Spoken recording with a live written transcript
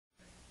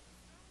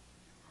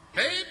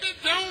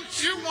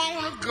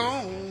go?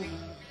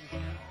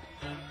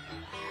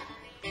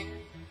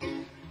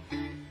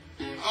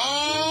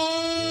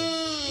 Oh,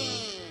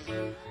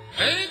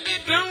 baby,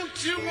 don't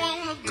you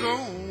wanna go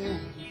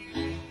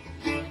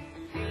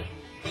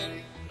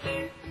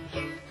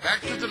back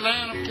to the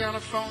land of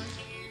California,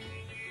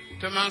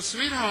 to my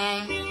sweet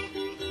home,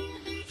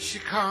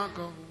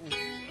 Chicago?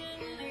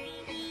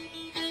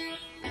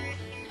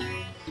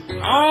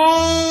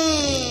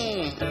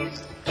 Oh,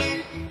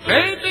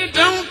 baby,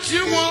 don't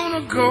you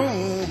wanna go?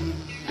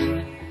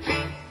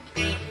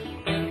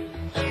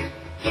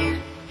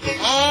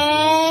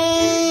 Oh,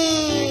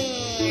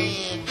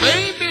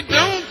 baby,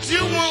 don't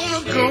you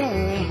wanna go?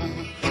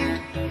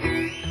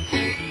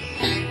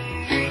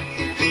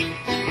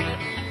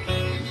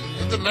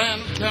 To the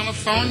land of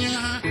California,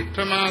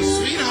 to my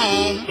sweet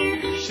home,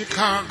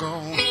 Chicago.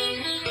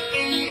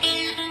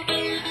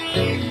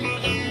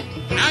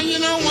 Now you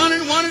know 1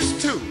 and 1 is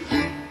 2.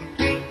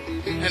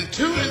 And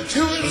 2 and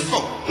 2 is 4.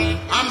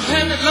 I'm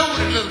heavy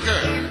loaded, little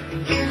girl.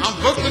 I'm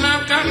booked and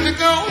I've got to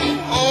go.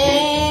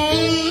 Oh,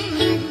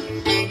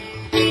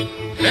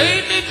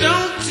 baby,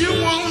 don't you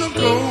wanna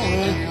go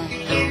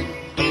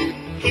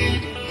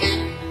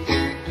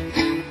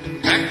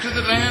back to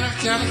the land of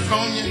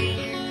California,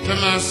 to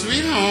my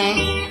sweet home,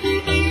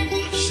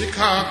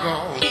 Chicago?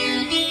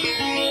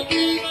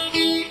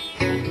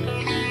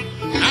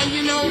 Now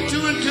you know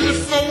 2 and 2 is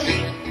 4.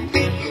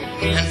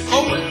 And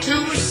 4 and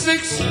 2 is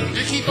 6.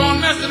 You keep on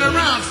messing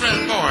around,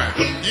 friend boy.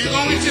 You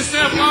gonna get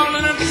yourself all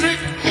in a trick.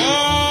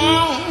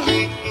 Oh,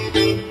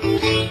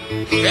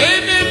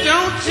 baby,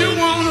 don't you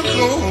wanna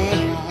go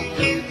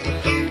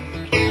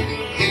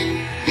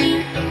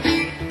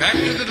back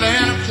to the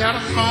land of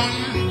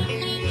California,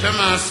 to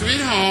my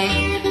sweet home,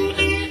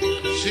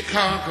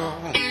 Chicago?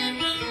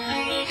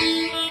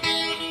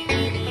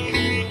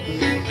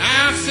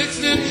 Now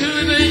 6 and 2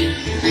 is 8.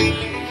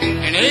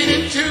 And 8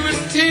 and 2 is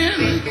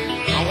 10.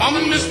 A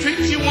woman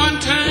mistreats you one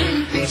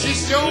time, she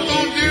sure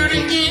gonna do it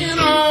again.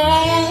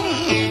 Oh,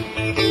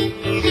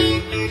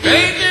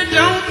 baby,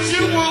 don't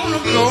you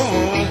wanna go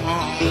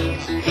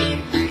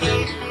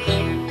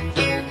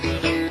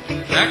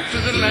back to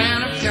the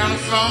land of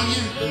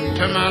California,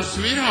 to my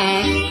sweet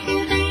home,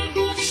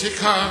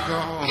 Chicago?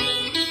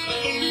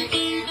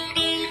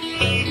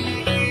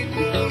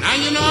 Now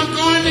you know I'm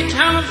going to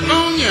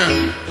California,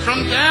 from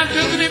there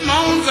to the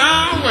Mons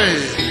Highway.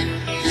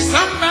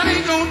 Somebody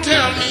gonna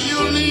tell me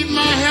you'll need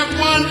my help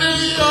one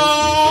day.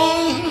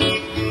 Oh,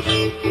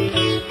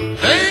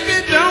 baby,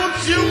 don't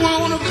you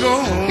wanna go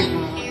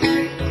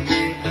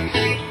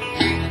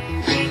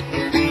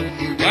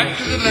back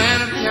to the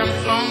land of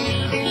California,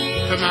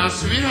 to my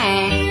sweet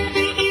home,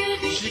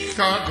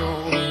 Chicago?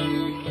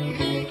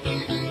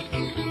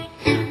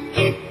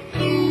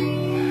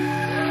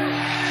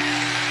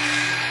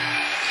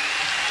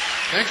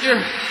 Thank you.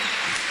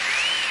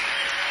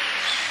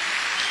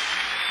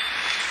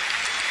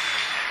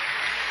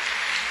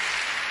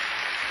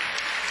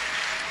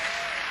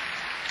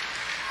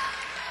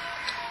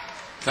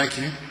 Thank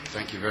you.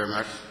 Thank you very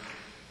much.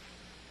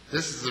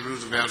 This is the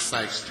Roosevelt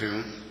Sykes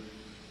tune.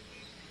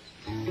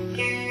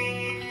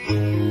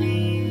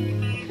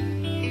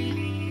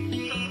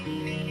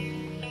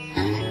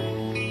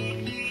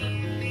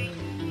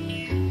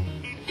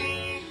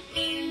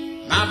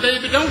 My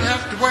baby don't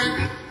have to work.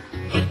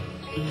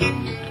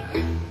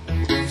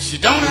 She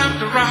don't have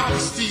to rob or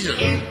steal.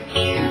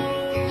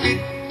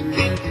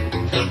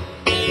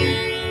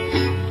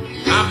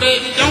 My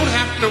baby don't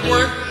have to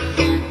work.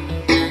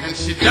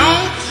 She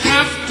don't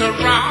have to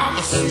rob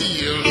or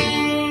steal.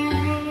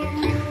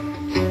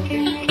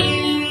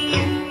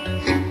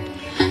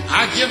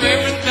 I give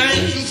everything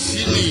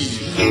she needs,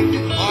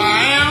 for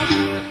I am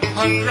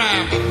her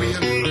driver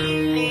wheel.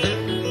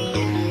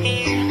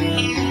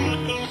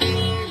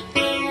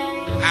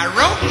 I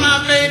wrote my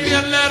baby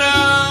a letter.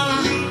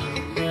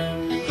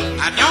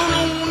 I don't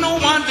want no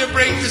one to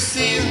break the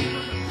seal.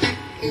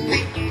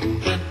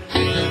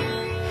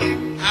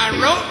 I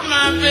wrote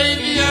my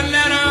baby a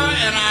letter,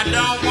 and I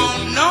don't want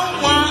no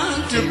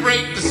one to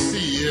break the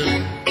seal.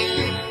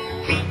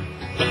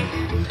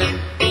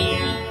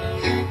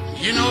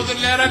 You know the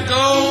letter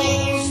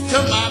goes to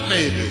my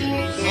baby,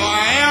 for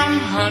I am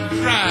her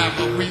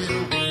driver wheel.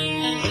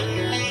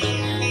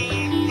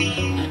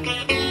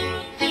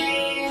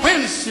 When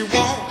she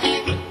walks,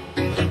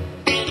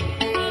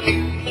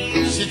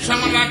 she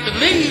trembles like the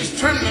leaves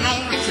trembling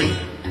on the tree.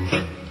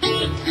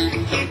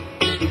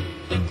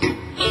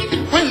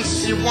 When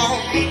she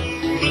walks,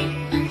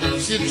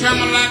 she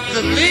trembles like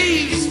the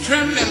leaves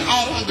trembling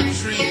on the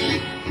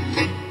tree.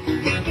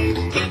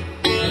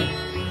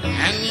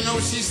 And you know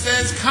she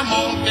says, come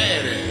on,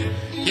 Daddy,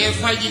 here's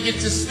where you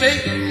get your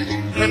steak,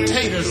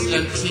 potatoes,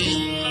 and tea.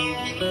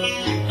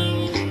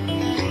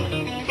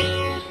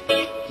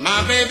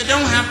 My baby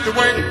don't have to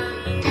work.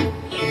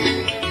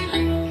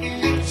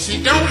 She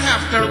don't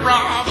have to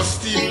rob or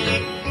steal.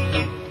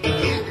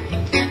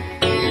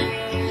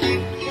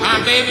 My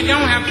baby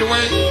don't have to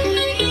work.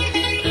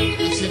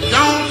 She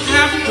don't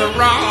have to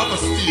rob or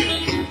steal.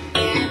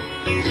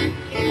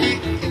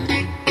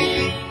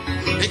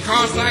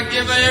 because I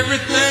give her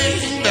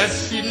everything that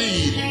she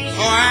needs,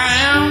 for I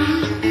am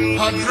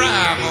her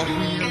driver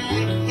wheel.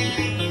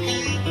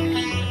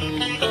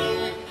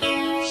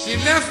 She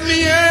left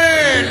me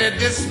early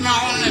this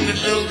morning, the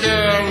little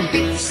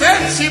girl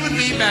said she would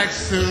be back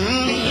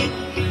soon.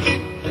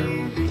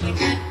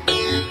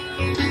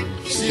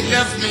 She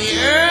left me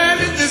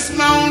early this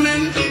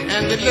morning,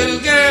 and the little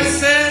girl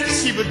said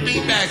she would be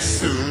back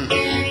soon.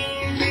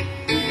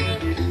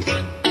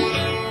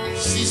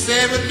 She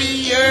said it would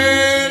be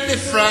early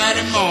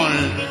Friday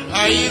morning,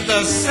 or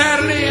either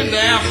Saturday in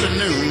the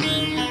afternoon.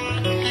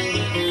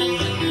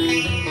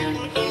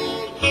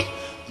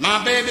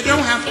 My baby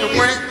don't have to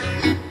work.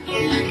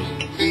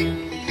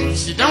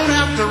 She don't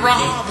have to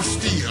rob or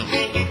steal.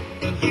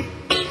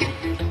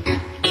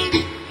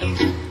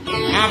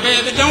 My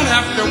baby don't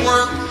have to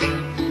work.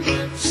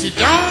 She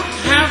don't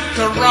have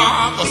to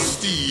rob or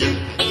steal.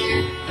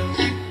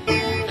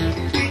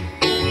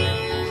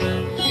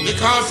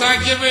 Because I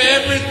give her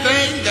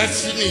everything that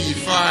she needs,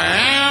 for I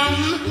am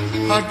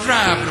her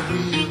driver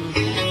wheel.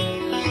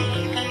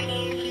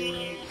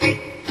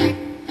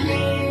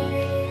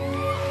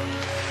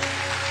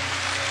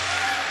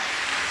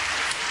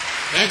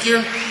 Thank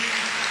you.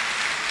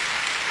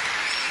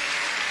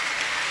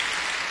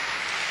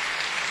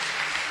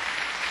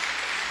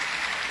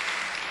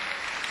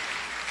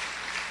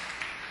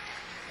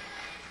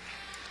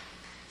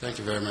 Thank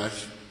you very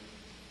much.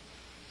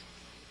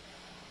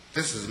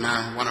 This is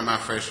one of my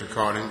first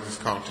recordings. It's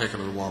called Take a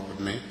Little Walk with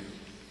Me.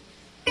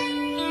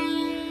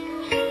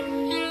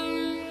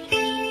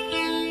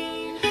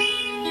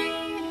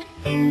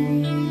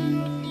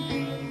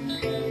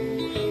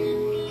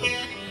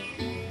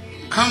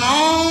 Come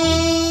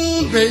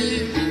on,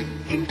 baby,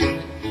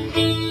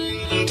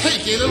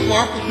 take a little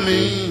walk with me.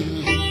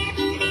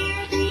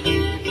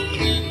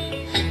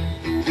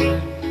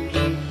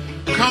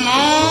 Come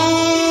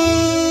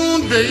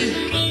on, baby,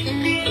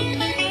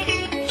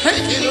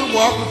 take a little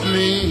walk with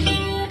me.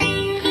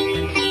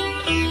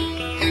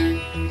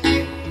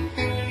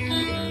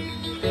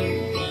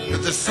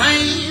 It's the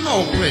same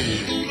old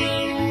place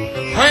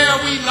where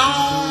we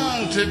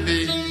long to be.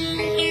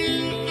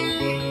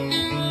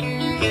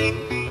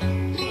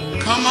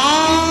 Come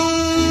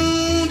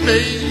on,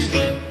 baby,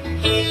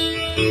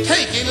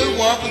 take a little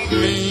walk with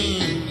me.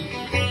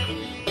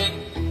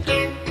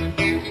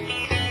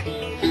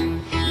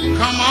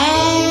 Come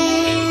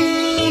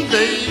on,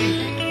 baby,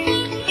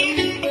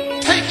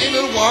 take a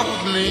little walk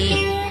with me.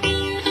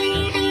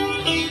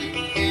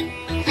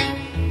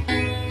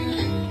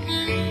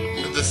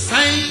 It's the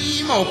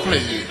same old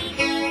place,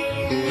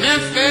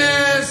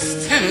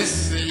 Memphis,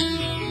 Tennessee.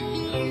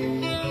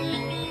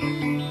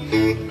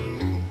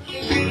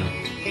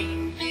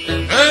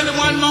 Early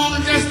one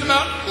morning, just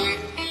about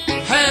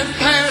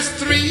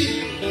 3:30,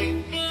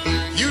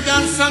 you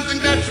done something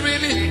that's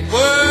really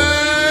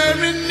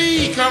worried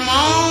me. Come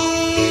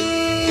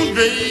on,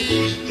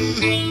 baby,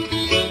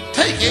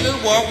 take a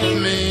little walk with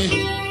me.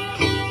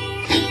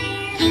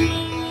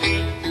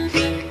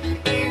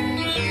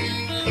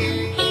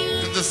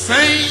 It's the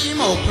same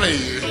old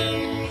place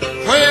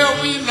where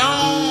we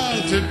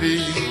long to be.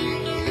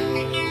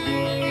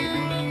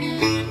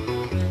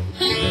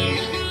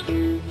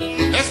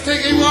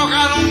 Take a walk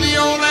out on the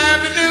old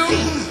avenue.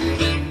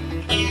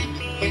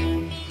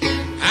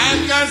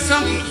 I've got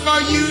something for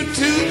you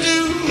to do.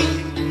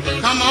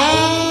 Come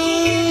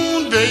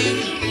on,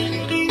 baby,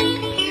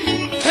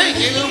 take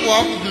a little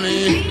walk with me.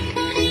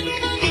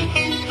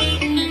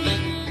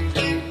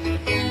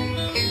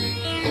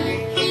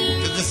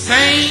 It's the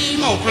same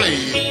old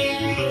place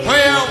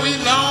where we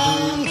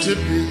long to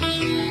be.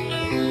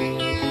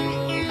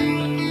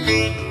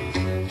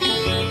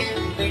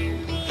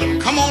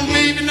 Come on,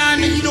 baby, now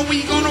you know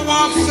we gonna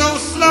walk so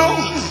slow.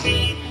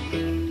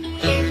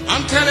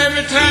 Until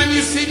every time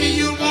you see me,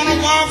 you wanna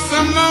walk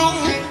some more.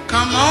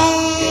 Come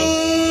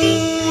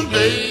on,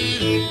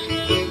 baby,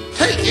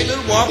 take a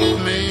little walk with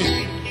me.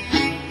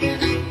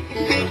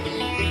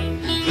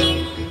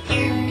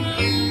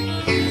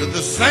 It's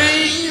the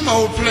same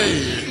old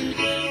place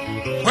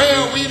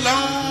where we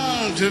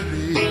long to be.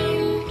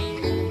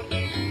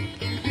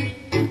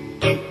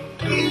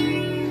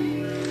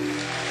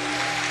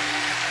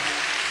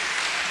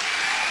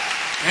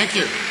 Thank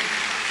you.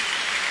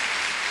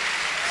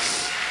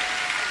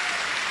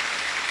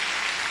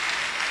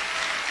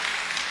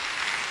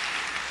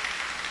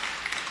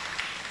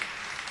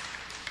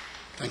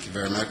 Thank you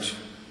very much.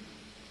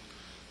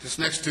 This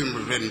next tune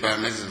was written by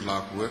Mrs.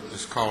 Lockwood.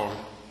 It's called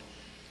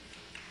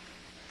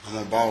I'm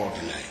a Ball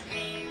Tonight.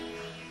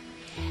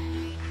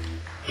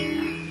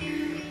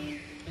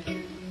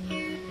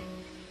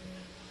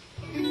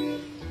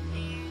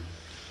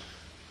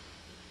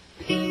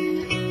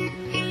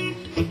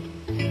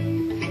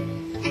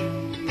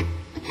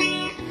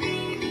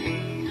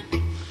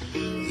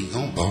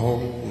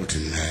 Ball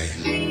tonight.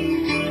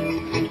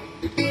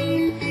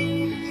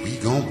 We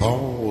gon'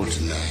 ball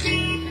tonight.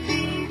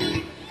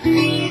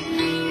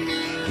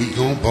 We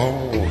gon'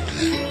 ball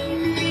tonight.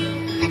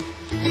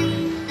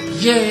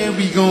 Yeah,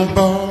 we gon'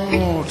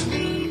 ball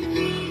tonight.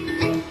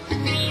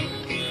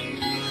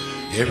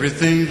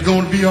 Everything's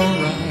gonna be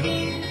alright,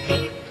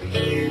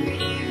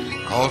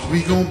 'cause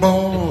we gon'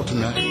 ball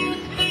tonight.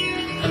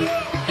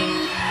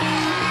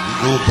 We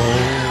gon'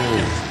 ball.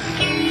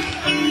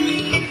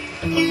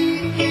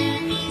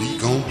 We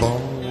gon'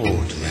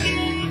 ball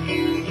tonight.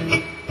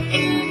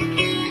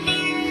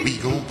 We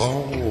gon'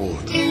 ball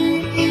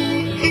tonight.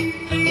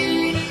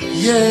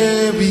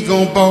 Yeah, we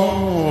gon'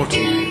 ball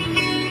tonight.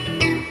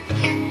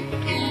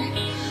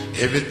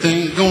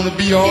 Everything's gonna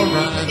be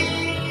alright,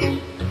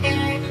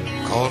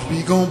 'cause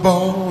we gon'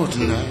 ball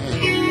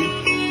tonight.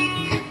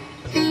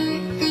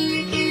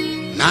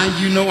 Now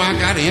you know I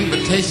got an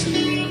invitation,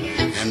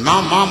 and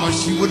my mama,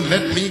 she wouldn't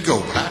let me go,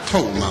 but I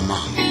told my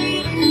mama,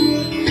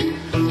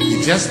 you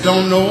just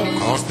don't know,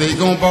 'cause they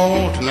gon'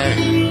 ball tonight.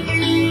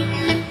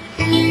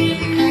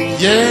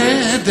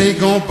 Yeah, they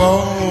gon'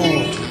 ball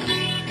tonight.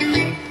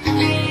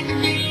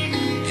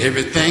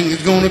 Everything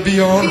is gonna be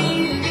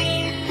alright,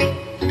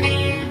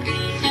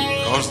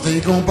 'cause they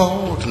gon'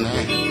 ball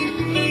tonight.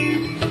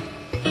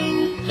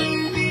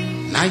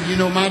 Now you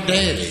know my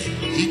daddy,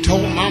 he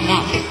told my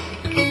mama,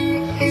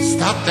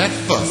 stop that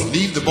fuss,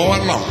 leave the boy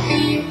alone.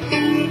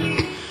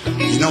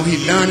 You know he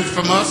learned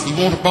from us, he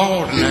want a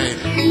ball tonight.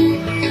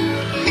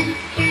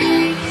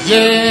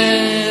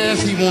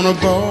 Yes, he want a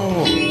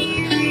ball.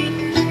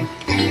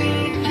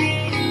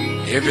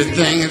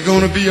 Everything is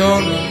gonna be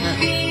alright,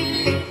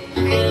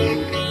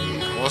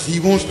 'cause he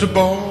wants to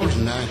ball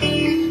tonight.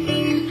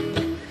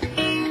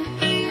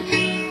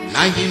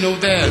 Now you know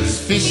there's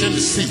fish in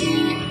the sea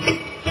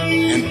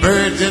and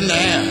birds in the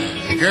air.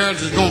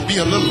 Girls is gonna be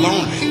a little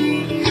lonely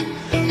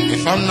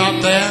if I'm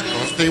not there,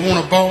 'cause they want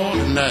a ball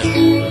tonight.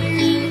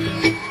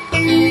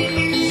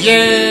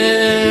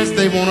 Yes,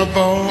 they want a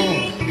ball.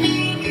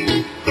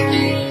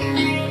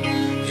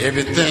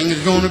 Everything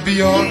is gonna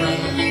be alright,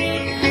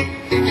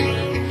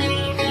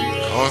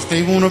 'cause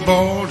they want a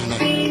ball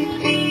tonight.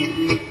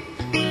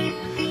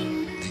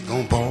 They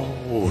gon'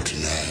 ball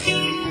tonight.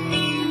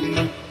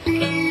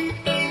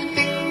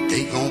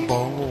 They gon'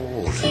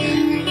 ball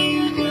tonight.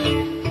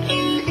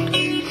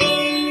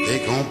 They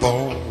gon'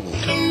 ball.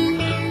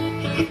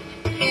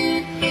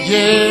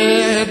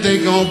 Yeah, they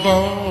gon'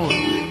 ball.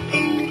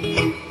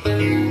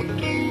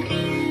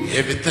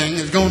 Everything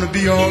is gonna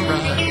be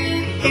alright,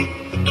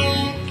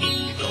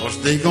 'cause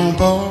they gon'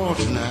 ball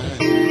tonight.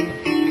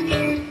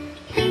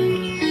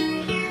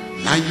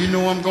 Now you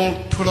know I'm gonna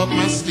pull up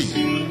my sleeve,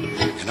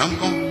 and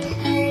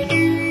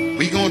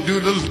we gonna do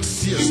a little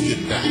siesta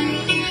down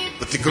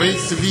with the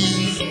grace of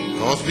ease,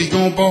 'cause we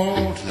gon'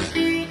 ball tonight.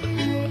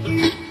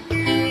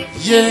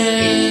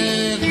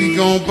 Yeah, we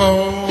gon'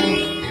 ball.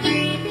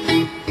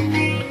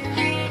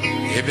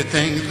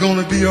 Everything's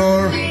gonna be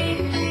alright,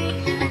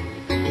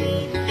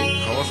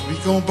 'cause we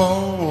gon'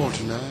 ball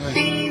tonight.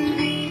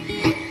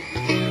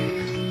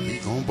 We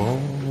gon'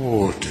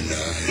 ball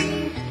tonight.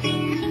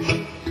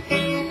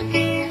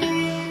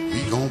 We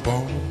gon'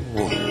 ball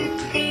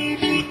tonight.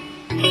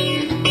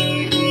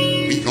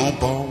 We gon'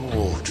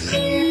 ball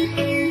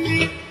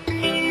tonight.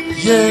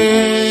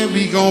 Yeah,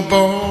 we gon'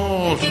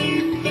 ball tonight.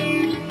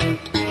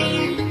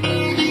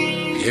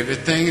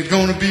 Everything is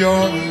gonna be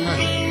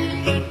alright,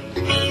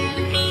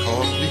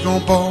 'cause we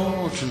gon'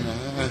 ball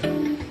tonight.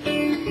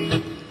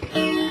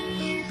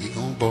 We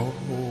gon'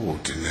 ball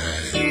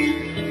tonight.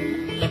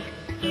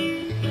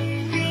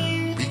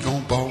 We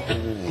gon' ball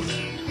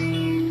tonight.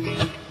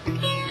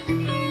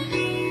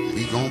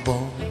 We gon'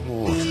 ball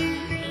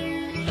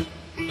tonight.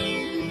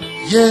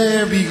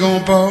 Yeah, we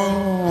gon'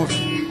 ball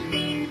tonight.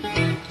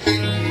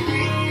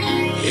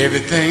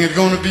 Everything is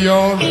gonna be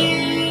alright,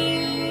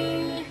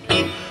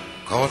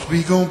 'cause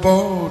we gon'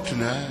 ball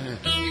tonight.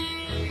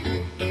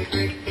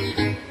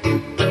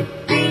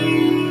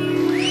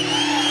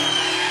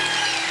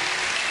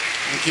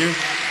 Thank you.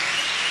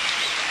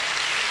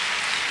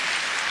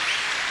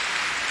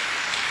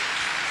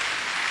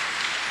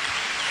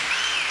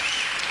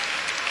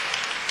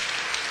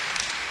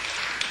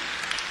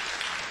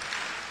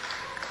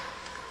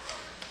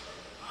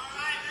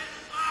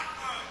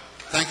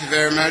 Thank you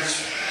very much.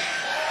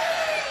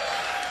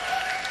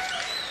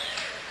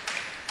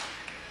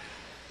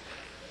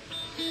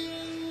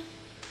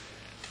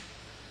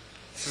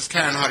 This is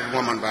Kind-Hearted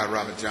Woman by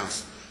Robert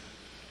Johnson.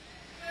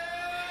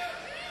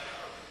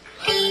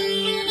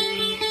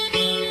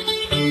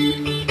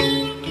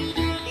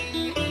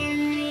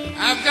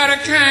 I've got a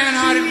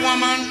kind-hearted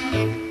woman,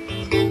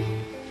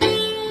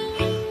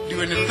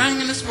 do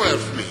anything in this world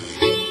for me.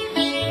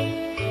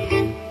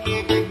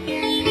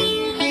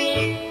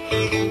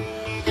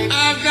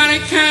 I've got a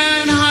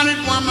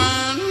kind-hearted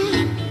woman,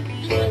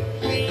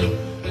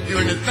 do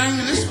anything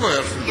in this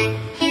world for me.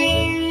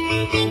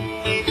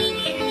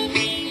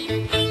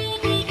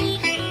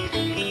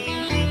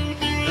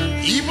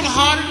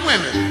 Evil-hearted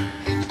women,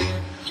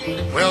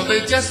 well,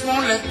 they just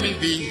won't let me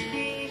be.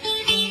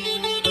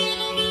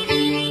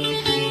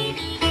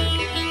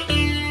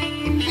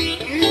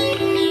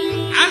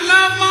 I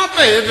love my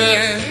baby,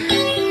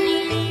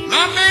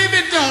 my baby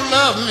don't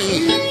love me.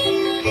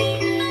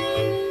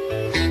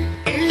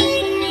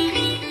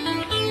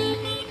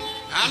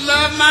 I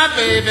love my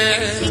baby,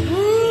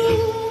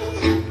 ooh,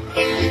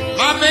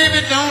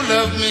 baby don't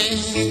love me.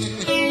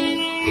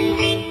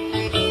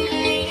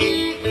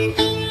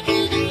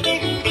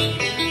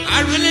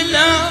 I really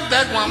love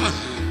that woman.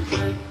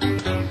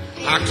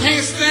 I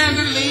can't stand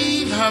to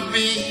leave her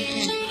be.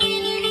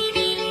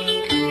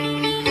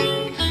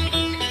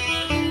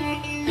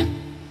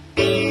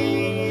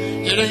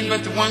 It ain't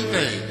but the one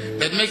thing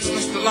that makes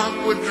Mr.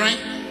 Lockwood drink.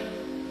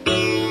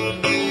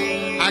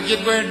 I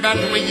get worried about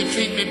the way you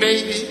treat me,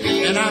 baby,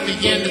 and I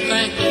begin to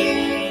think,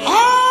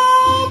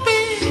 oh,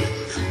 baby,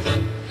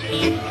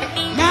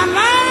 my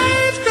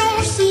life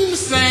don't seem the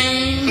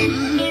same.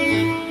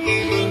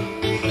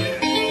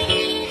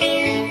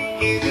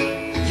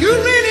 You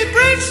really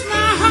breaks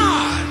my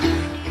heart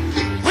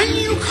when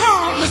you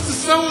call Mr.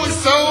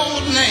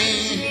 So-and-so's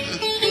name.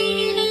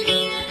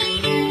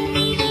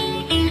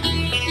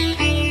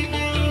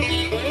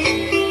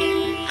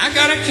 I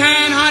got a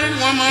kind-hearted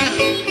woman,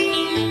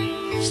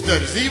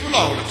 studies evil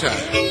all the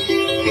time.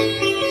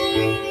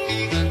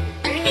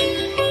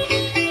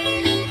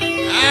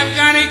 I've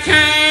got a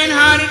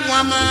kind-hearted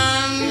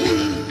woman,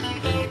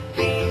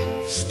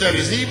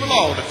 studies evil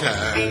all the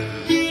time.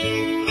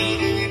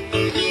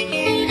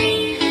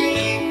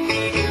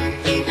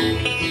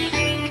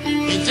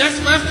 It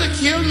just wants to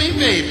kill me,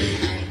 baby,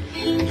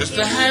 just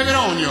to have it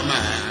on your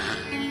mind.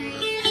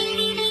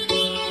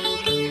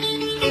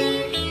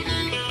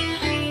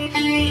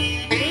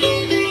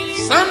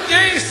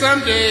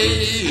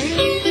 Someday,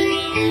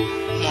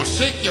 I'm gonna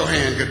shake your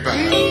hand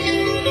goodbye.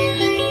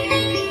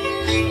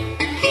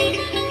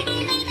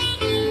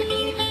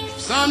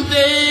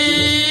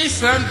 Someday,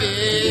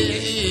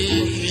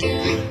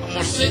 I'm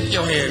gonna shake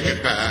your hand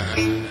goodbye.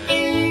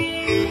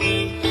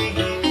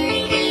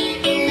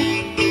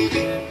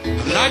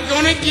 I'm not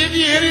gonna give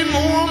you any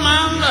more of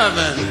my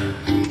loving,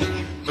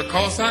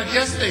 because I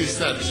just ain't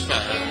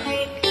satisfied.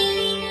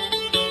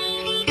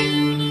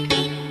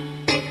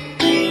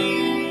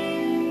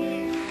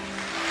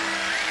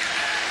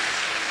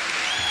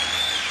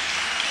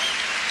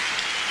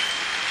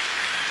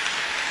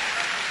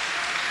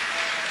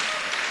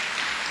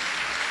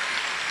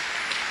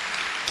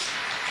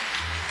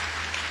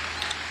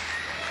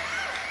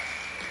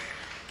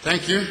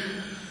 Thank you.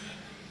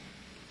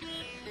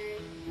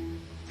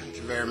 Thank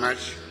you very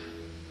much.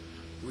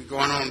 We're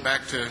going on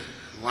back to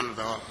one of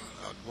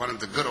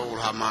the good old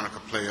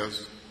harmonica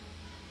players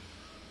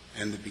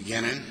in the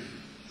beginning,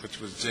 which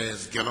was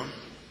Jazz Gillum,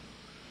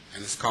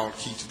 and it's called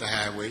Key to the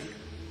Highway.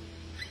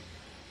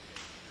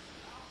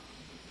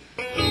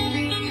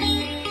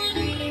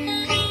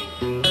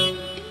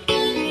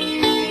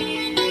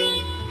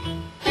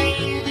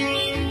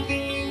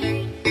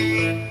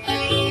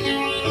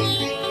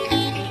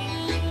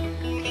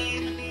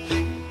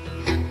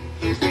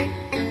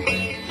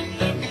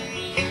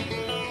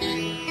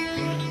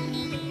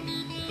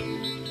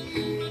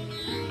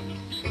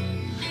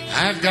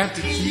 I've got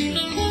the key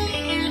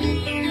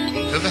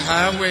to the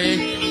highway,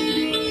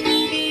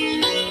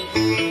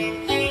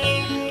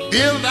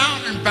 built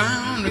out and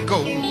bound to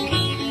go.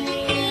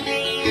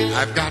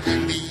 I've got to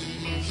leave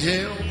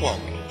here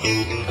walk,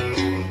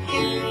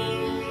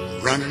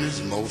 running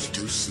is most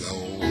too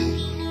slow.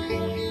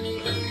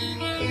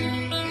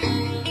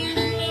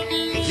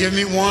 Give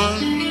me one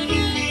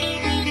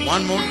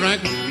more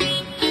drink,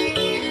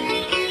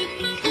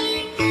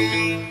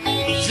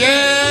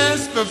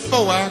 just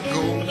before I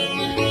go.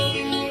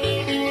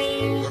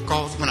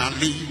 Because when I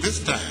leave this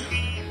town,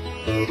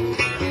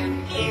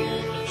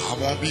 I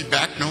won't be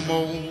back no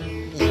more.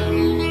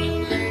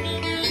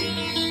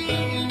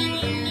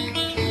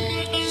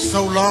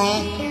 So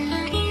long,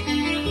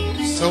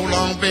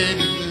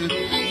 baby,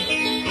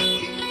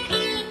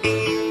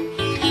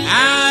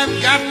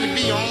 I've got to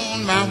be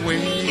on my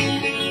way.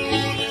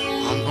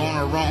 I'm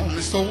gonna roam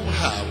this old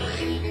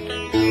highway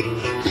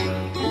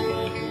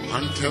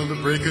until the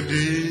break of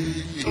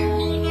day.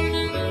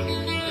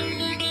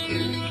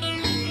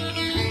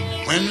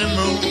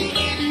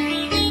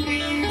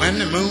 When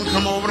the moon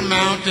come over the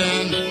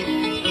mountain,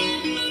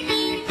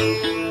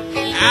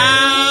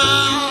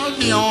 I'll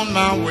be on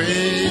my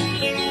way.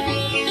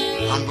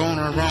 I'm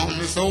gonna roam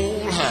this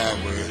old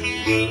highway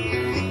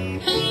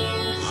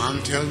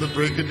until the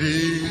break of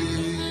day.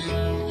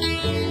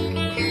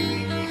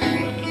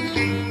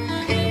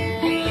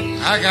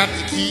 I've got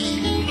the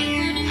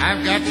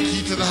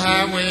key to the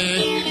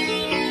highway,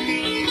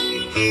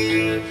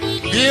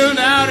 built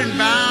out and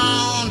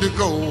bound to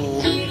go.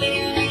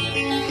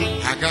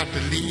 I got to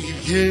leave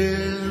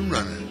here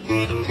running,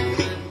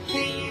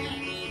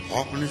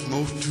 walking is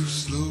most too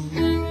slow.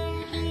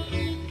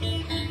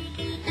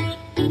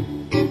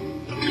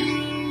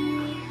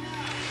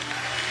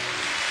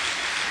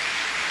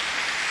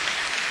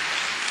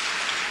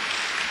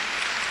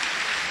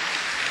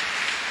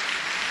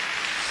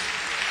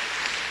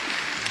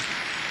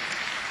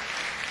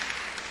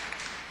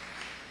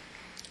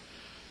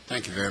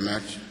 Thank you very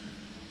much.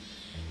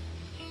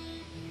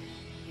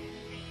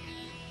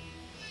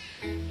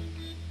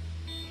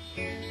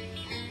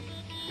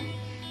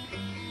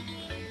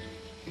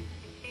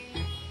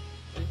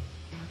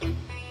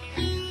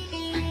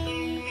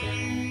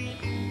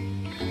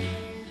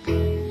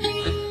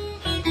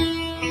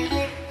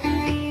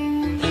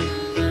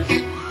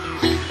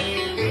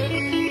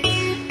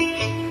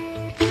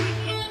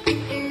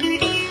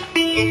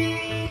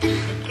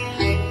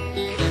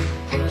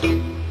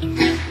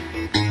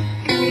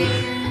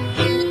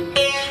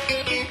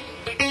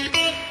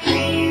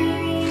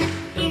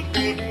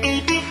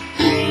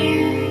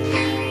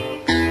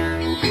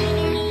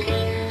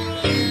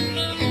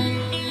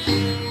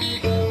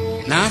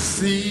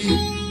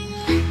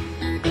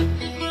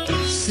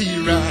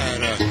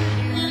 rider,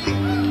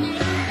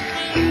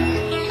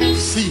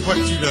 see what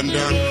you done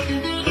done.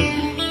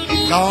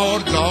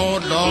 Lord,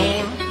 Lord,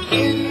 Lord,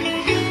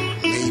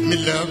 made me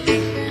love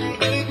you.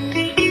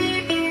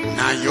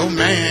 Now your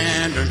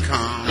man done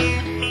come.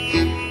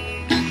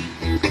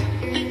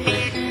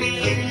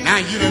 Now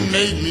you done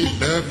made me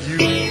love you.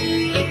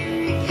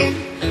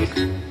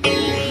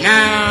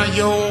 Now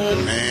your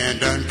man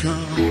done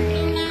come.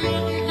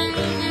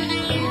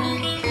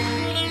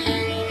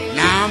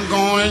 Now I'm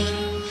going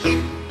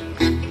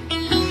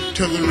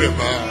to the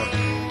river.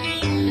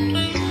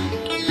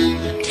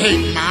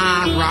 Take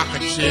my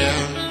rocket chair.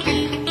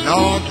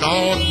 Lord,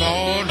 Lord,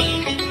 Lord,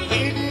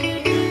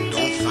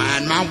 don't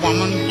find my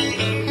woman.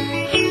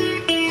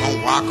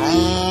 Gonna walk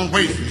on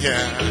away from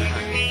here.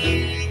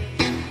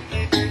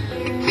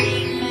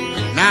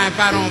 Now if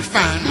I don't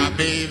find my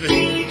baby,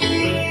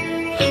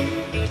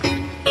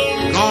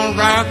 gonna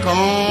rock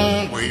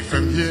on away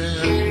from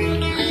here.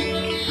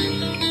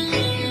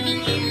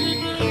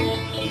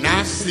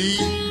 Now see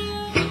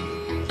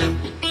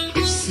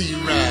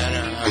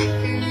rider,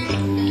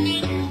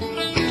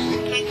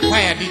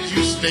 where did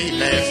you stay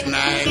last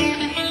night?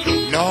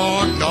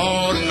 Lord,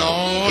 Lord,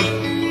 Lord,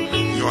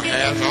 your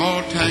hair's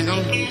all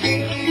tangled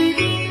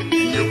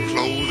and your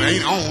clothes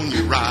ain't on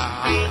you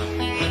right.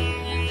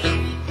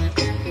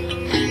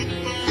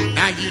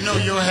 Now you know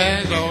your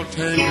hair's all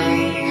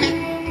tangled,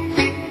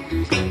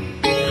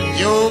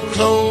 your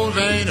clothes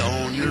ain't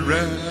on you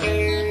right.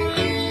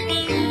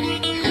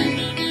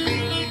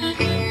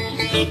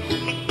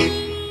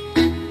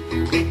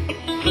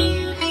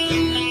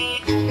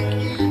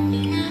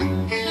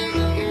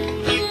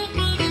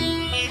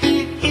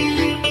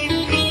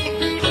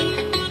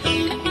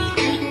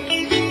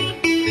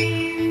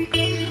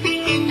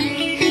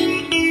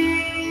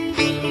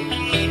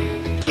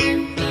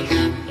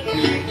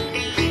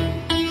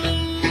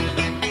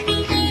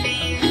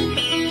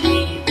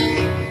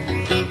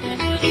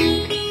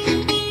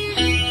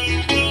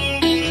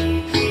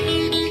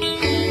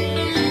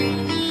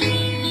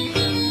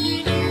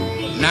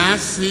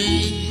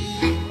 See,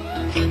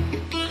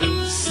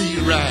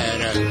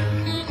 rider,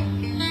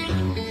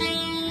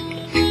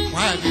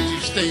 why did you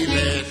stay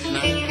last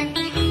night?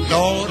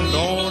 Lord,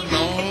 Lord,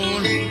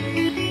 Lord,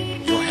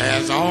 your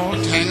hair's all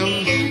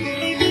tangled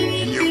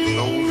and your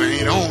clothes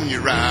ain't on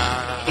you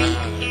right.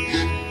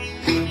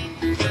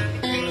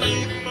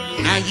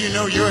 Now you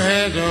know your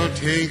hair's all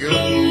tangled,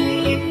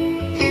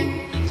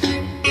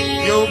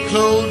 your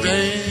clothes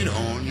ain't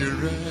on you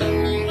right.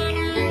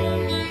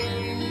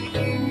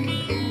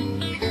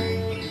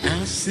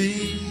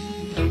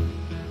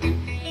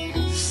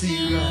 See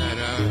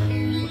rider,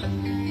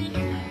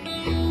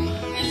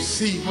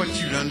 see what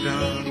you done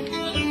done.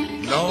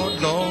 Lord,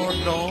 Lord,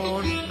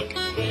 Lord,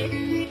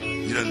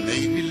 you done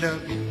made me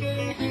love you.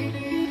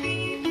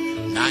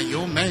 Now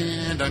your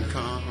man done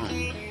come.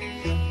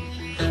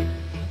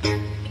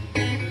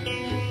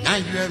 Now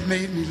you have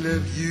made me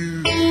love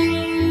you.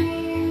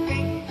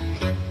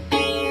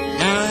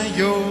 Now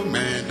your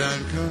man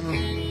done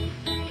come.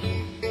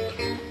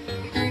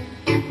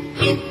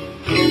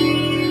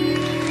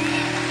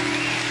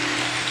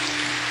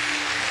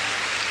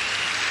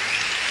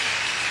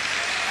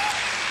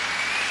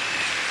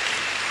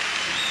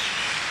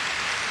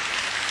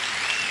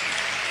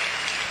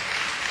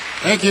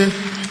 Thank you.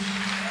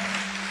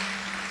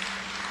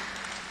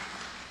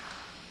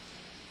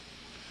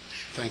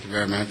 Thank you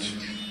very much.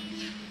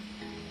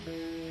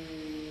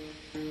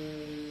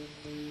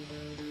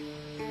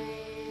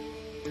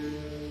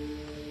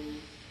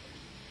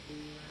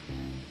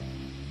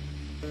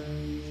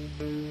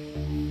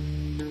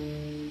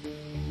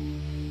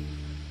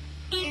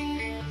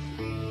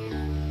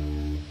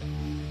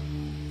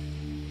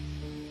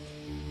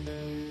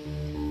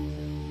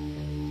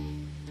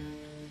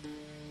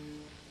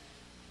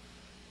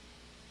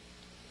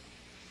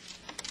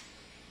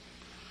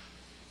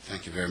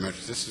 Thank you very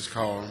much. This is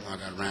called I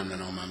Got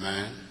Rambling on My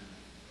Mind.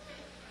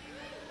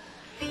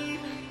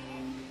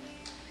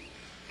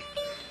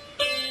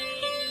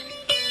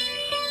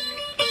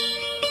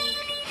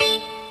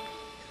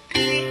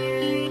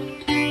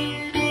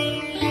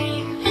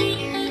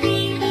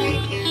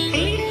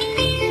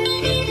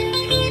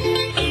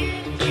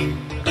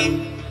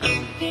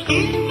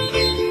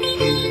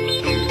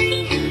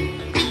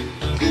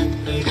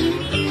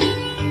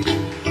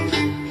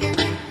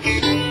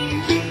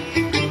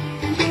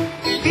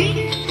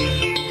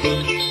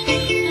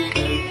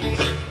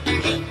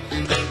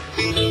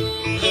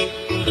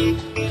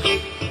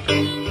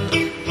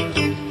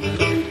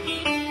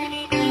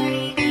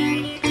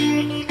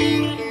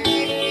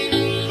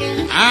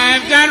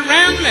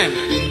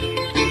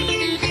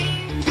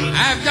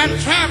 I've got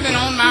traveling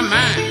on my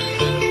mind.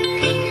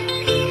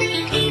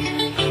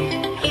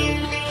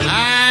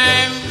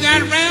 I've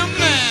got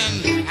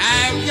rambling.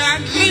 I've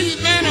got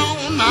leaving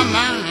on my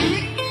mind.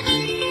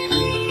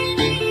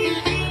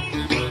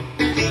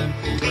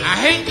 I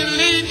hate to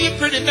leave you,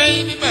 pretty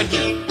baby, but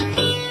you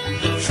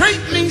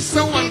treat me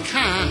so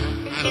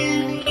unkind.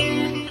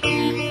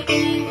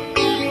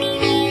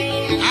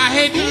 I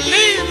hate to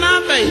leave my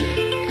baby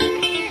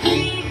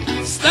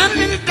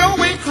standing in the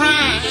doorway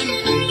crying.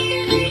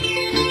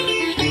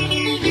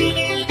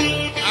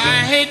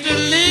 I hate to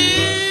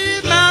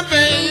leave my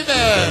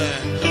baby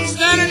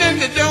standing in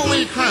the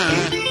doorway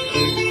crying.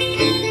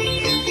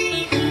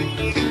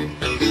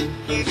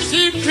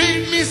 She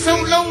treated me so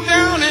low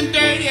down and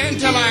dirty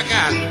until I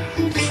got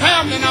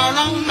traveling all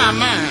on my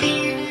mind.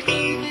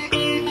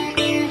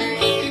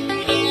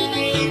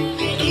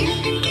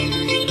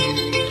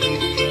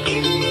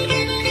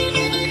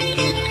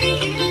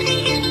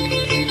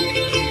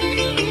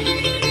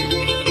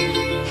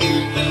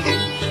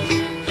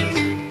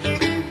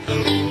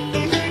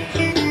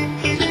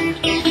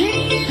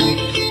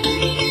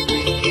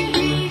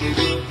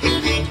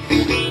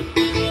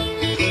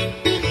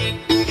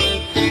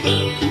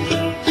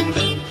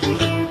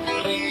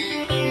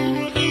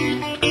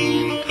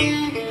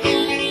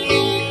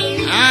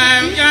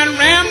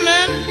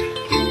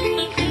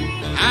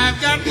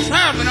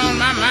 Traveling on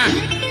my mind.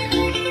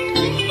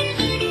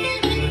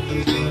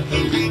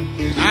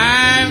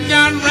 I've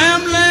got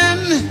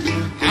rambling,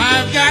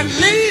 I've got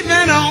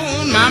leaving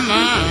on my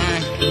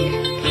mind.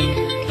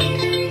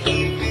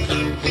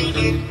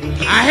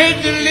 I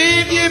hate to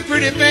leave you,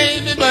 pretty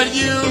baby, but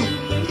you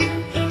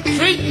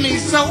treat me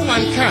so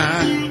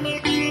unkind.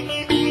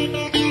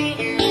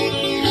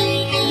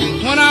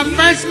 When I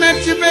first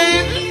met you,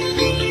 baby,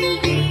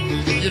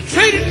 you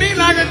treated me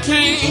like a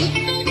king.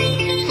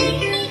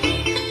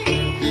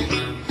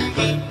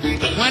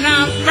 When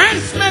I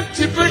first met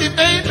you, pretty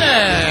baby,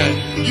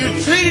 you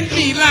treated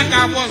me like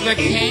I was a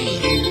king.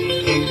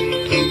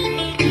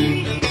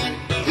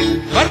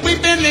 But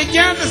we've been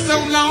together so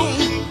long,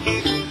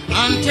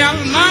 until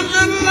my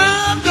little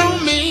love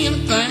don't mean a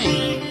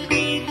thing.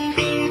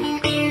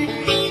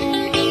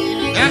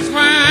 That's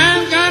why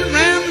I've got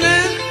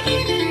rambling,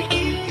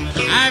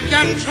 I've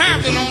got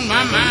traveling on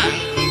my mind.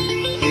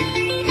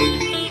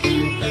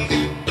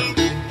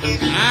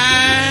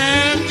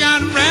 I've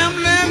got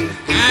rambling,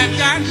 I've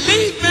got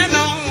leaving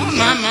on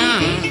my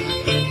mind.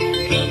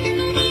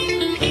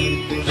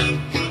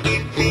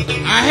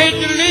 I hate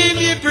to leave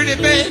you, pretty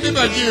baby,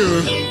 but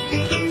you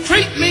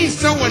treat me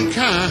so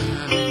unkind.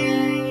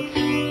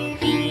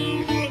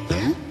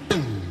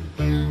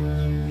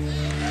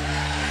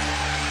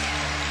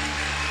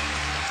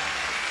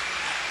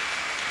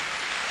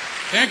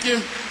 Thank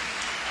you.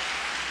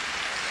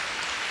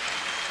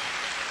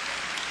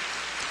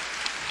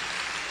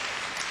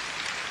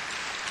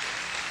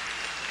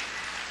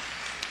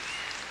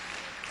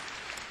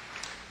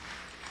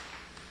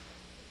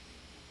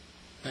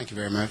 Thank you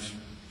very much.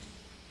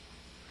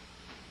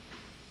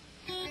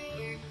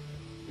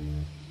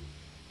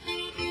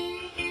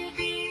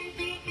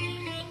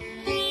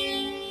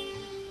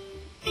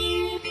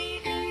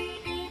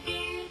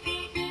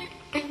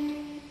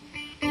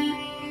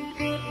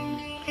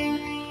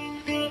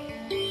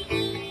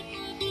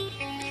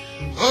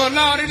 Oh,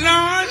 Lordy,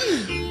 Lord.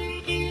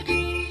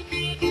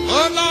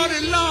 Oh,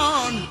 Lordy,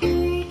 Lord.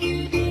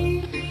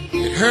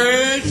 It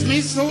hurts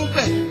me so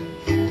bad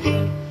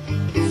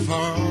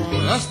for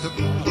us to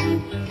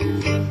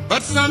part.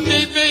 But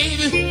someday,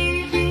 baby,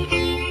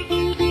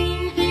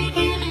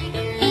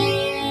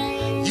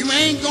 you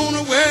ain't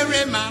gonna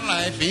worry my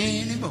life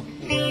anymore.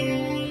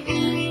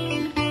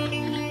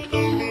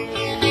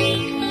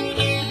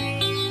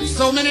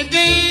 So many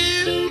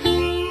days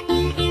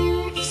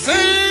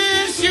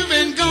since you've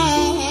been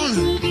gone,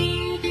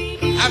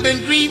 I've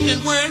been grieving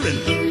and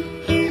worrying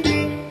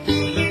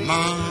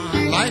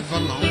my life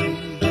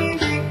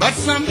alone. But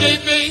someday,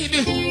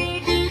 baby,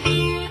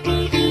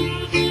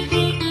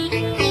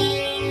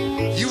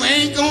 you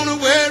ain't gonna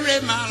worry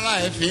my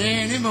life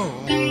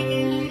anymore.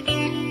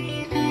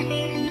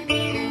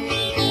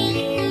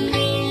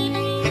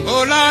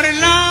 Oh, Lordy,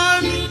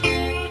 Lord.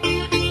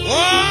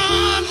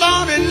 Oh,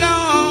 Lordy,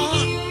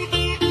 Lord.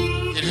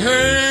 It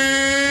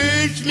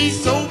hurts me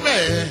so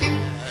bad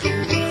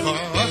for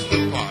us to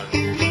part.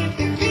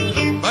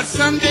 But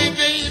someday,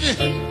 baby,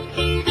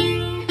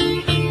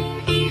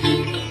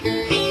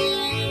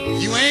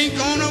 you ain't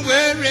gonna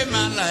worry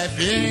my life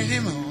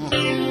anymore.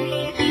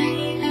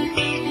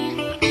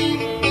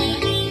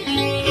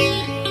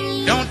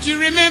 Don't you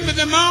remember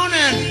the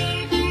morning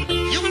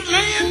you was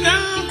laying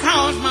down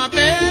across my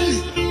bed,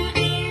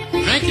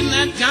 drinking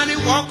that Johnny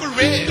Walker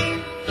Red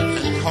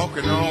and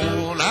talking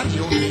all out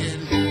your head?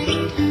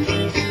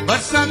 But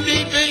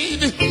someday,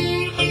 baby,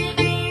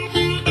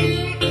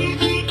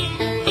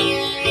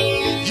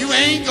 you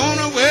ain't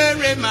gonna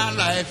worry my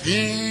life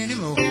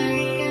anymore.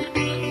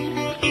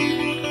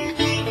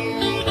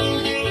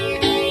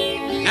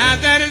 Now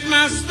that is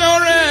my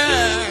story,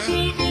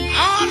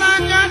 all I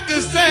got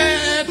to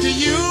say to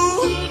you.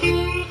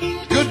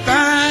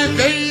 Goodbye,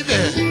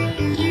 baby,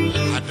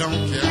 I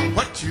don't care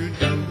what you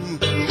do.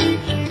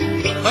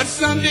 But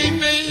someday,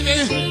 baby,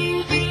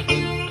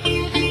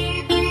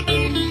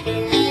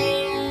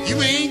 you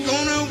ain't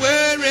gonna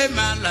worry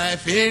my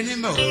life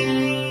anymore.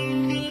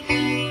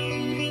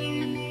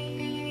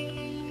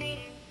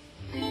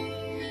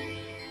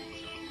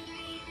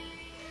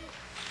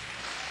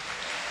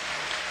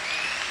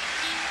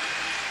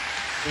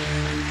 Thank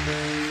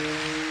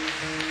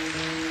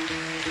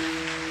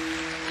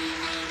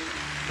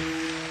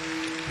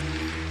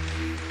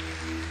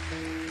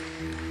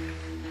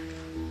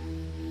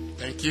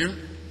you.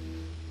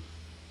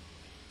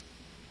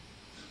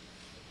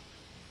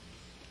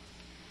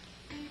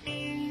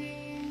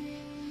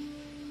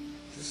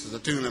 This is a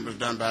tune that was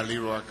done by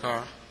Leroy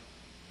Carr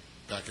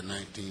back in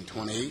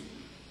 1928.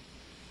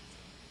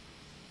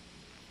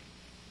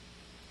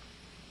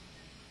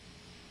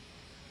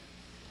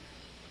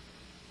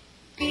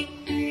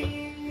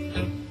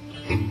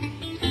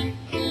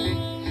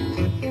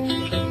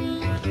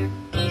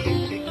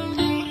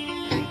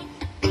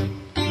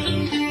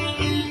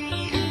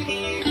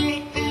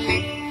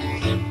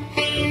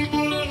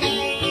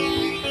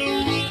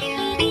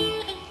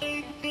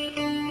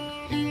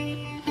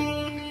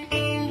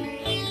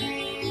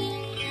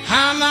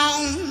 How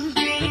long,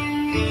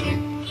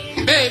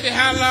 baby,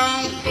 how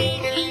long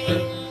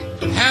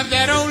have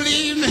that old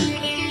evening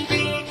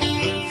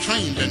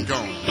train been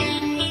gone?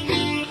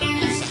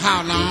 So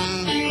how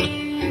long,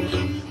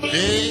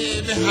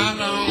 baby, how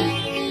long,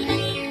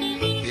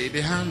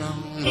 baby, how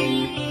long?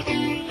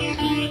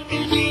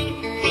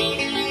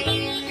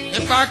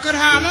 If I could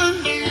holler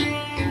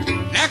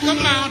like a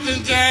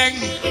mountain jack,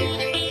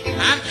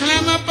 I'd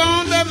climb up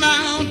on the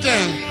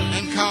mountain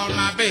and call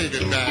my baby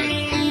back.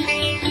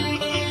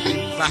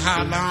 For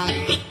how long,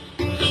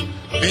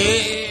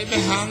 baby,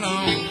 how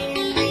long,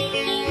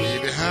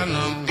 baby, how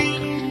long?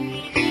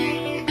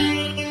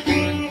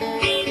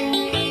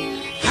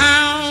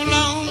 How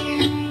long,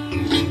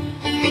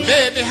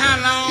 baby, how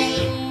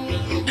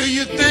long do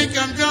you think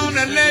I'm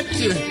gonna let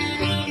you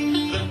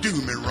do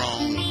me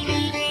wrong?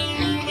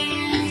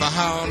 For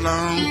how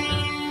long,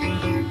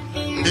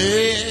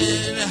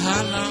 baby,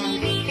 how long,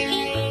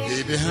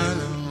 baby, how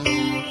long?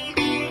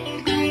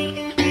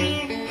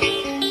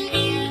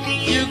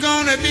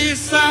 Gonna be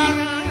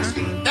sorry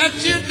that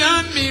you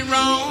done me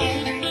wrong.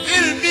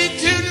 It'll be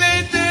too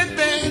late then,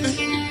 baby,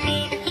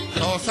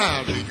 'cause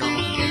I'll be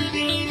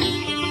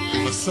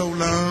gone for so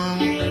long,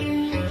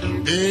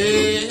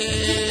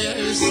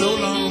 baby, so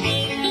long,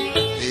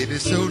 baby,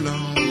 so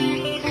long.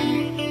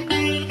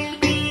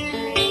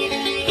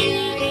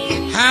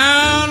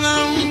 How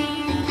long,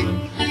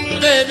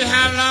 baby,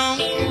 how long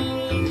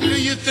do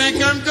you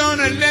think I'm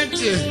gonna let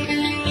you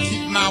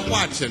keep my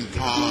watching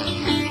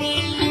pawn?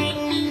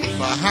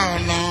 For how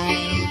long,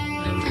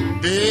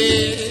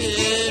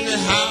 baby,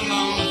 how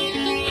long,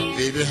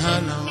 baby, how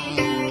long?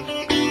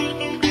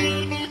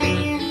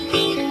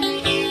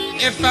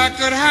 If I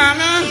could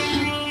holler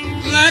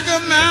like a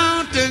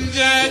mountain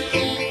jack,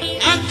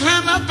 I'd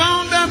climb up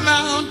on the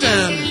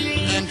mountain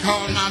and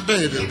call my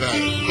baby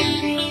back.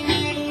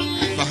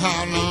 For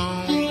how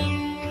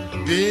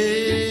long,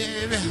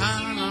 baby,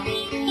 how long,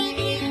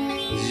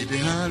 baby,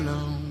 how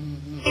long?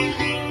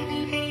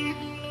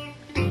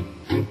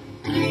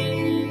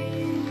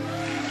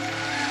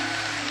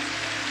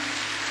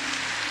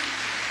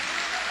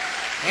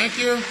 Thank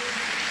you.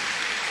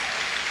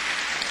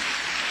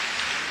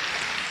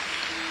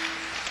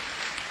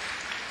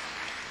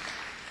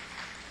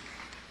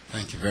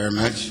 Thank you very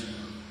much.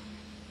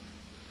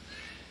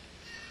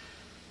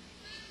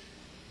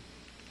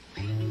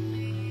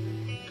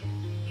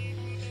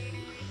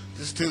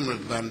 This tune was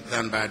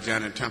done by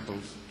Johnny Temple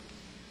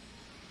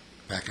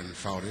back in the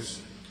 40s.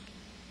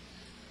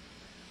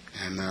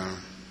 And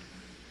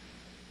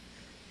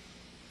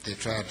they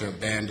tried to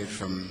ban it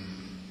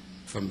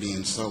from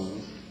being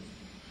sold.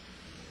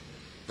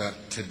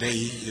 But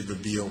today it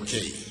would be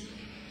okay.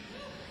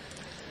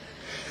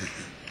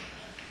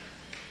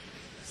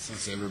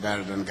 Since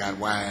everybody done got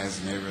wise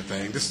and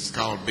everything. This is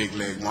called Big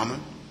Leg Woman.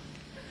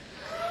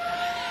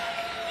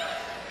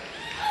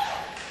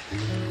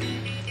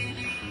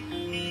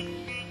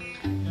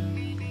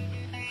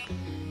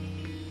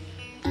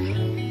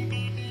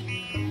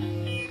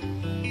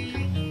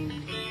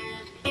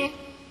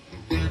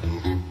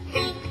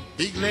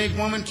 Big leg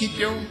woman, keep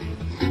your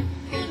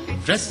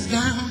dresses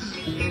down.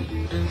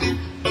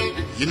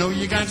 You know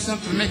you got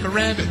something to make a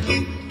rabbit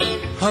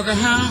hug a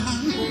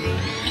hound.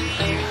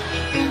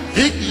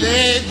 Big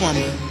leg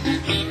woman,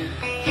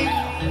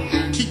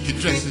 keep your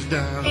dresses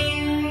down.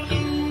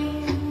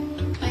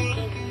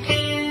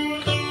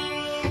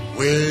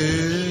 Well,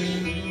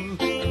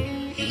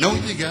 you know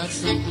you got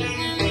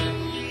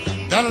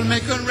something that'll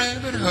make a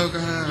rabbit hug a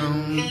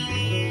hound.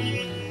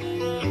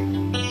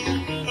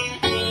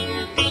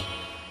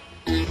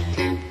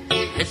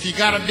 If you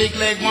got a big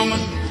leg woman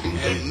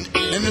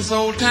in this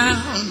old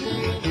town,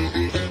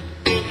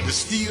 the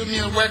steel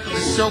mill worker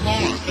is sure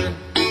gonna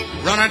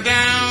run her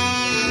down.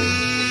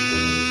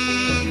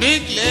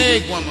 Big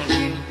leg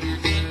woman,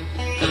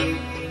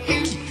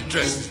 keep your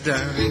dresses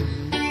down.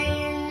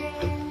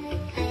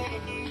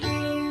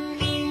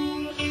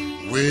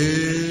 Well,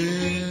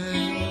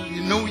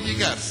 you know you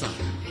got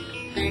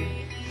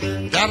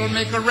something that'll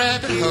make a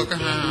rabbit hug a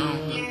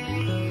hound.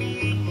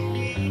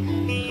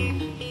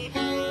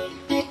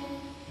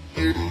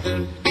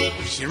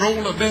 If she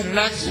roll a bed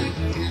like she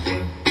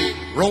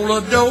roll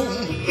a dough,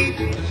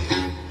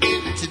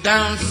 she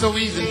down so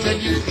easy till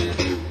you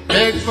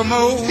for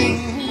more.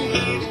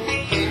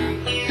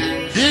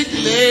 Big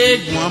leg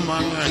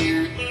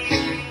woman,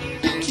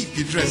 keep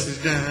your dresses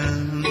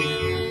down.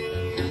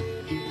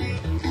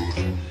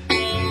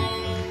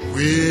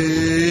 Well,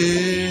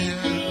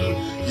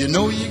 you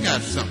know you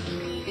got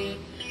something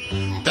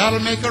that'll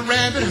make a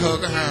rabbit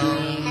hug a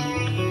hound.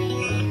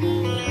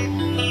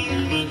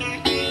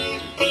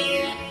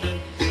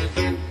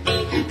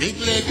 Big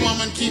leg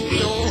woman, keep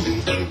your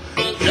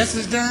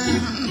dresses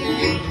down.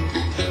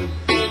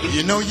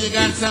 You know you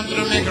got something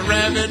to make a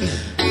rabbit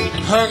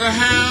hug a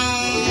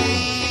hound.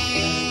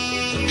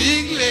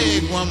 Big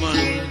leg woman,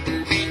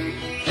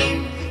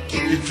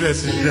 keep your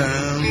dresses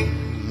down.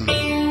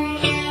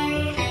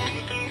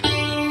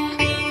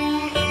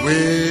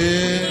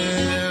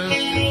 Well,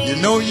 you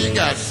know you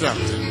got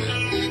something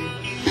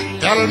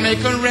that'll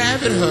make a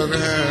rabbit hug a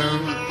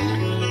hound.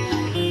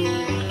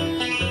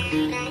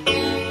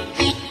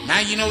 Now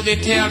you know they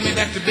tell me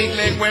that the big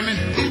leg women,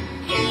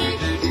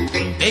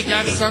 they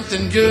got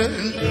something good.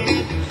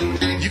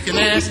 You can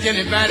ask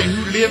anybody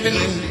who live in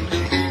the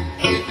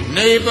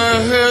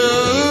neighborhood.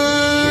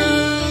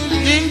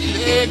 Big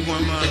leg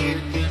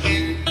woman,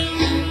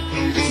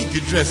 keep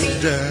your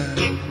dresses down.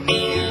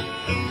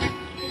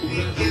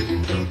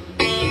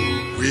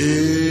 Well,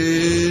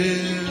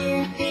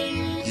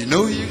 you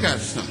know you got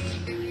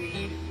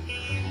something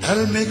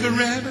that'll make a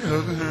rabbit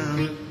hug a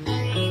hound.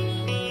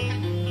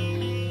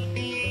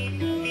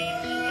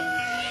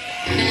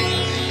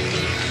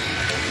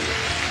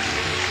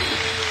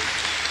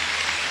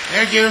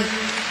 Thank you.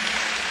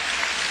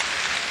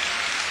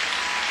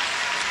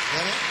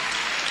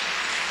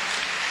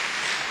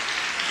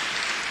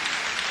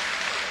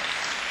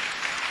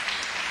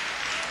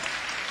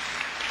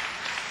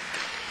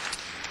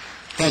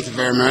 Thank you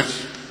very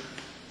much.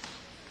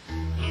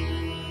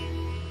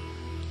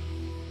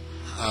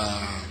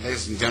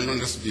 Ladies and gentlemen,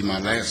 this will be my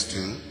last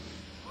tune.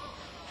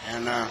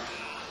 And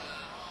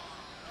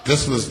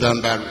this was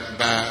done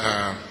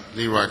by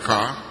Leroy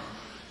Carr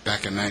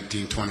back in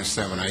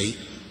 1927 or 8.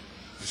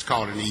 It's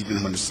called An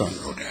Evening When the Sun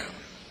Goes Down.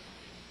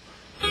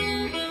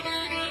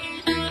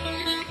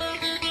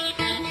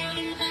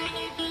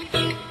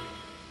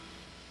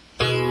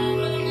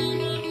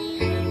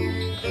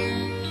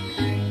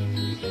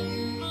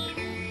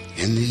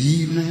 In the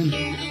evening,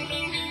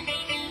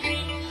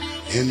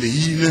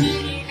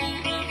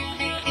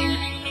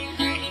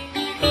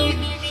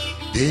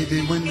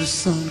 baby, when the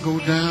sun go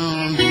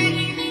down,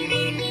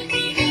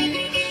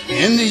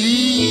 in the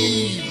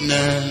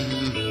evening,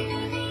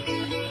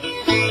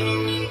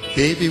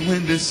 baby,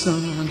 when the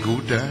sun go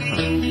down,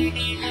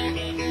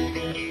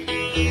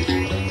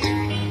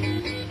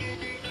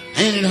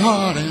 ain't it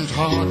hard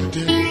to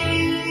tell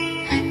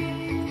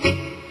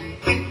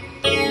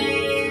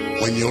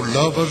when your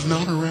lover's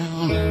not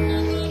around,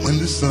 when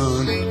the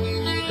sun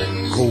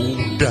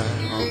goes down.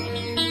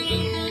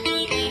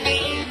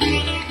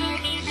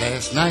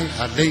 Last night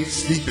I lay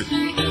sleeping,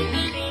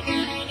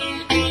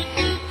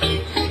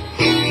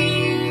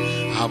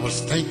 I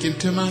was thinking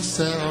to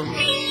myself.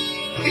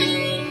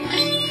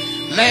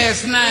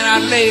 Last night I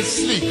lay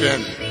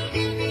sleeping,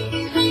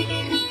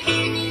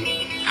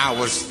 I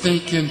was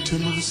thinking to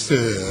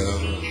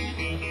myself.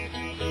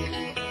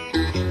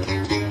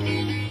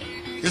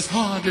 It's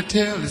hard to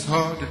tell, it's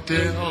hard to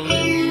tell,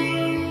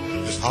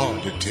 it's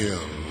hard to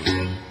tell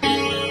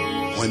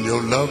when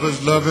your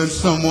lover's loving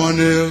someone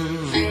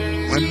else,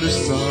 when the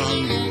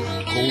sun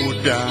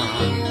goes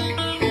down.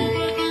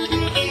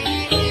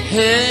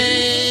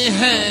 Hey,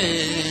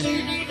 hey,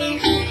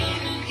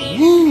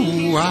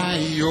 woo,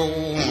 I-yo.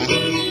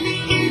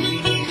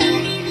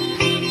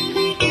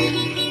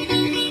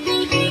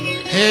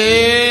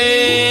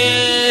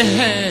 Hey,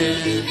 hey,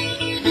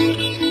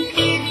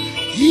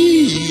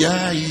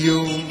 E-I-O.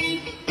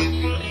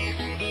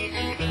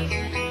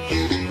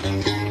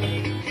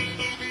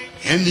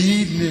 In the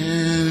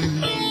evening,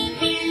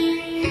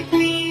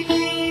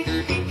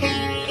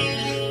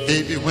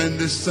 baby, when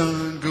the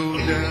sun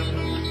goes down,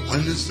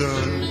 when the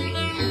sun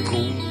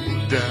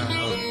goes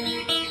down.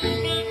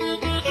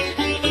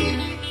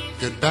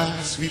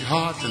 Goodbye,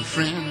 sweethearts and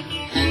friends.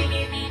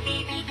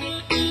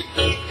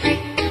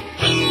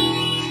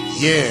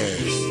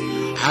 Yes,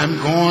 I'm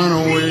going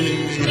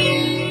away.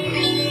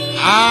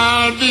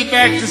 I'll be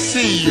back to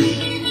see you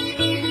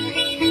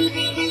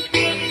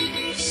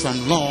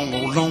some long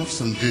old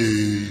lonesome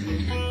day.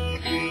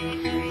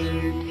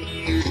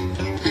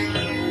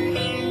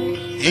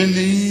 In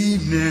the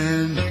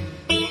evening,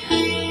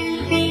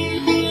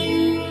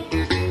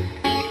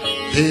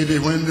 baby,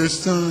 when the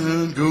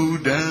sun go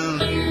down,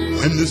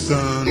 when the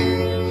sun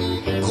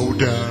go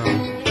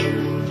down.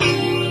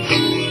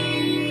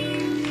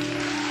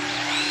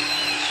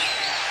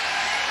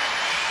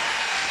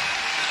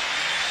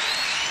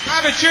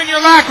 Robert Jr.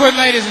 Lockwood,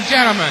 ladies and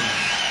gentlemen.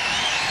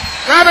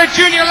 Robert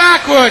Jr.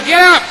 Lockwood, get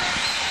up.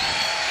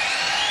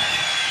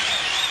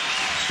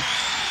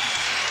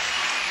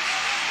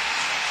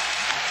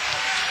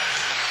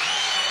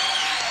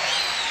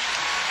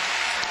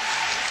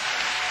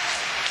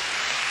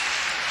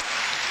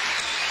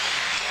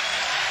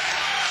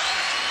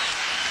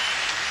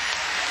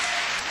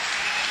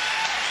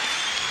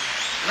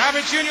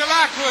 Robert Jr.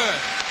 Lockwood.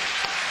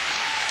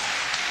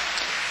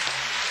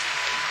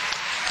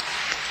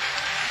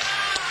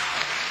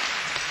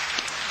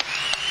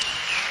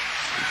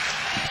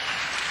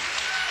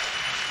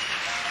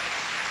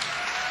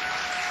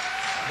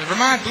 The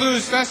Vermont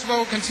Blues Festival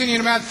will continue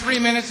in about 3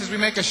 minutes as we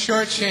make a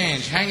short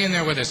change. Hang in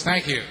there with us.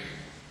 Thank you.